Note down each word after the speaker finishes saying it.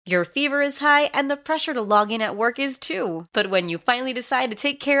Your fever is high and the pressure to log in at work is too. But when you finally decide to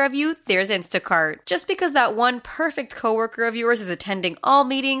take care of you, there's Instacart. Just because that one perfect coworker of yours is attending all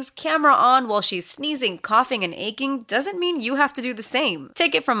meetings, camera on while she's sneezing, coughing, and aching, doesn't mean you have to do the same.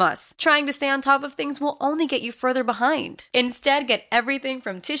 Take it from us. Trying to stay on top of things will only get you further behind. Instead, get everything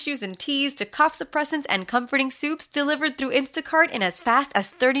from tissues and teas to cough suppressants and comforting soups delivered through Instacart in as fast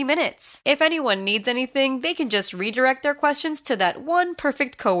as 30 minutes. If anyone needs anything, they can just redirect their questions to that one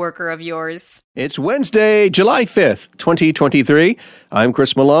perfect coworker of yours. It's Wednesday, July 5th, 2023. I'm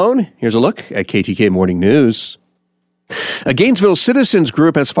Chris Malone. Here's a look at KTK Morning News. A Gainesville citizens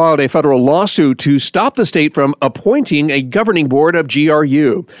group has filed a federal lawsuit to stop the state from appointing a governing board of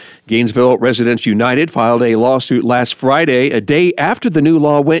GRU. Gainesville Residents United filed a lawsuit last Friday, a day after the new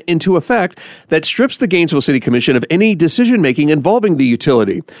law went into effect, that strips the Gainesville City Commission of any decision-making involving the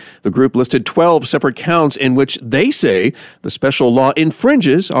utility. The group listed 12 separate counts in which they say the special law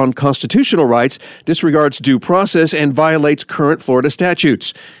infringes on constitutional rights, disregards due process, and violates current Florida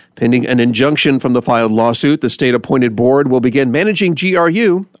statutes. Pending an injunction from the filed lawsuit, the state-appointed board will begin managing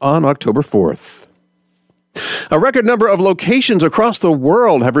GRU on October 4th. A record number of locations across the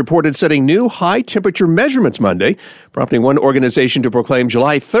world have reported setting new high-temperature measurements Monday, prompting one organization to proclaim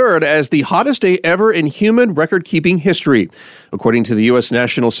July 3rd as the hottest day ever in human record-keeping history. According to the U.S.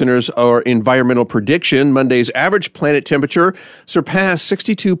 National Centers for Environmental Prediction, Monday's average planet temperature surpassed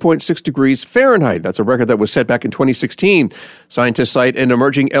 62.6 degrees Fahrenheit. That's a record that was set back in 2016. Scientists cite an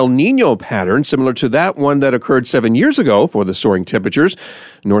emerging El Niño pattern similar to that one that occurred 7 years ago for the soaring temperatures.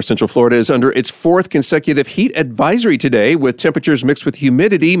 North Central Florida is under its fourth consecutive heat advisory today, with temperatures mixed with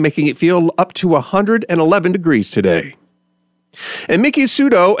humidity making it feel up to 111 degrees today. And Mickey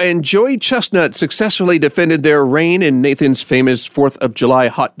Sudo and Joey Chestnut successfully defended their reign in Nathan's famous 4th of July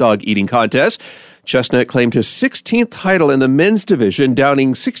hot dog eating contest. Chestnut claimed his 16th title in the men's division,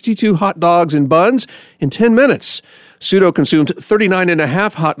 downing 62 hot dogs and buns in 10 minutes. Sudo consumed 39 and a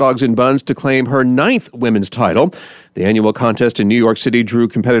half hot dogs and buns to claim her 9th women's title. The annual contest in New York City drew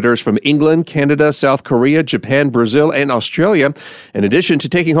competitors from England, Canada, South Korea, Japan, Brazil, and Australia. In addition to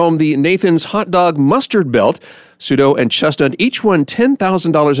taking home the Nathan's Hot Dog Mustard Belt, Sudo and Chestnut each won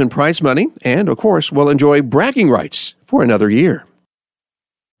 $10,000 in prize money and, of course, will enjoy bragging rights for another year.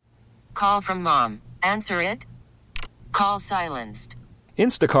 Call from mom. Answer it. Call silenced.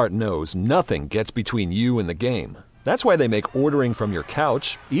 Instacart knows nothing gets between you and the game. That's why they make ordering from your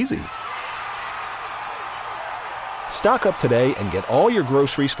couch easy. Stock up today and get all your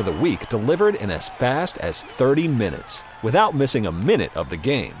groceries for the week delivered in as fast as 30 minutes without missing a minute of the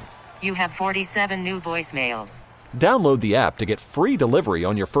game. You have 47 new voicemails. Download the app to get free delivery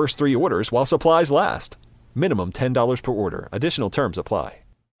on your first 3 orders while supplies last. Minimum $10 per order. Additional terms apply.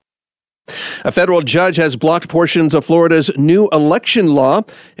 A federal judge has blocked portions of Florida's new election law.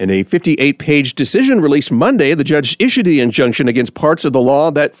 In a 58-page decision released Monday, the judge issued the injunction against parts of the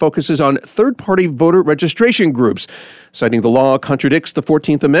law that focuses on third-party voter registration groups, citing the law contradicts the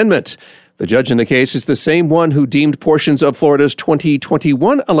 14th Amendment. The judge in the case is the same one who deemed portions of Florida's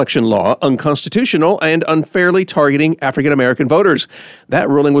 2021 election law unconstitutional and unfairly targeting African-American voters. That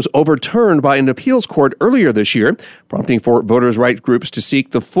ruling was overturned by an appeals court earlier this year, prompting for voters' rights groups to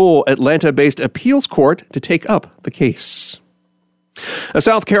seek the full Atlanta-based appeals court to take up the case. A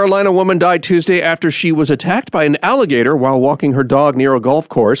South Carolina woman died Tuesday after she was attacked by an alligator while walking her dog near a golf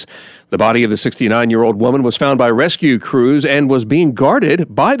course. The body of the 69-year-old woman was found by rescue crews and was being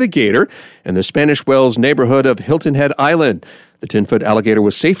guarded by the gator in the Spanish Wells neighborhood of Hilton Head Island. The 10-foot alligator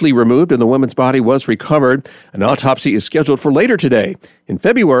was safely removed and the woman's body was recovered. An autopsy is scheduled for later today. In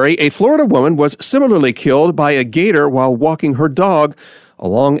February, a Florida woman was similarly killed by a gator while walking her dog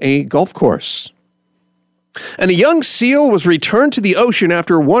along a golf course. And a young seal was returned to the ocean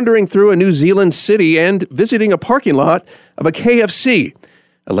after wandering through a New Zealand city and visiting a parking lot of a KFC.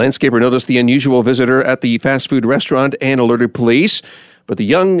 A landscaper noticed the unusual visitor at the fast food restaurant and alerted police, but the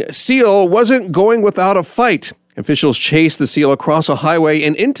young seal wasn't going without a fight. Officials chased the seal across a highway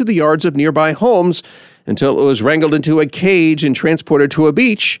and into the yards of nearby homes until it was wrangled into a cage and transported to a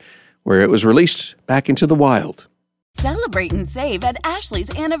beach, where it was released back into the wild. Celebrate and save at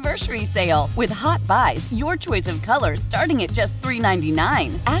Ashley's Anniversary Sale. With Hot Buys, your choice of colors starting at just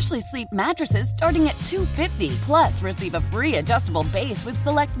 $3.99. Ashley Sleep mattresses starting at $2.50. Plus, receive a free adjustable base with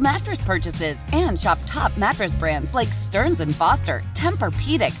select mattress purchases. And shop top mattress brands like Stearns & Foster,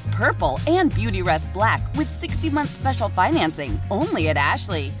 Tempur-Pedic, Purple, and Beautyrest Black with 60-month special financing. Only at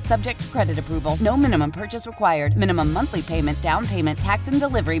Ashley. Subject to credit approval. No minimum purchase required. Minimum monthly payment, down payment, tax, and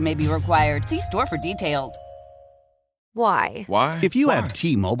delivery may be required. See store for details. Why? Why? If you have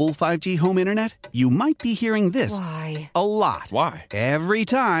T-Mobile 5G home internet, you might be hearing this Why? a lot. Why? Every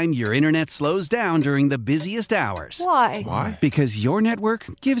time your internet slows down during the busiest hours. Why? Why? Because your network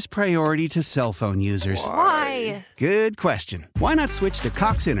gives priority to cell phone users. Why? Good question. Why not switch to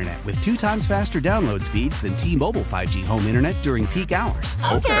Cox Internet with 2 times faster download speeds than T-Mobile 5G home internet during peak hours?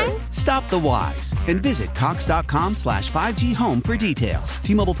 Okay. Stop the whys and visit cox.com/5G home for details.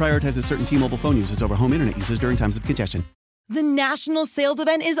 T-Mobile prioritizes certain T-Mobile phone users over home internet users during times of congestion. The national sales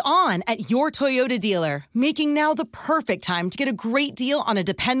event is on at your Toyota dealer, making now the perfect time to get a great deal on a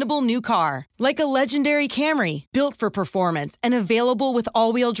dependable new car. Like a legendary Camry, built for performance and available with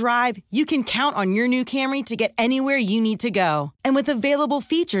all-wheel drive, you can count on your new Camry to get anywhere you need to go. And with available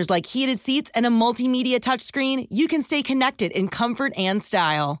features like heated seats and a multimedia touchscreen, you can stay connected in comfort and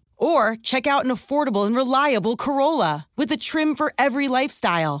style. Or check out an affordable and reliable Corolla with a trim for every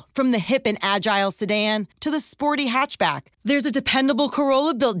lifestyle, from the hip and agile sedan to the sporty hatchback. There's a dependable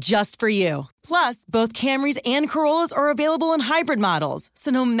Corolla built just for you. Plus, both Camrys and Corollas are available in hybrid models, so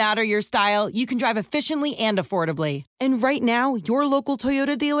no matter your style, you can drive efficiently and affordably. And right now, your local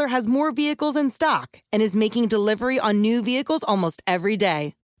Toyota dealer has more vehicles in stock and is making delivery on new vehicles almost every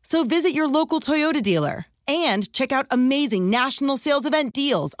day. So visit your local Toyota dealer. And check out amazing national sales event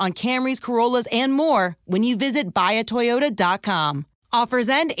deals on Camrys, Corollas, and more when you visit buyatoyota.com. Offers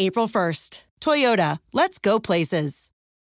end April 1st. Toyota, let's go places.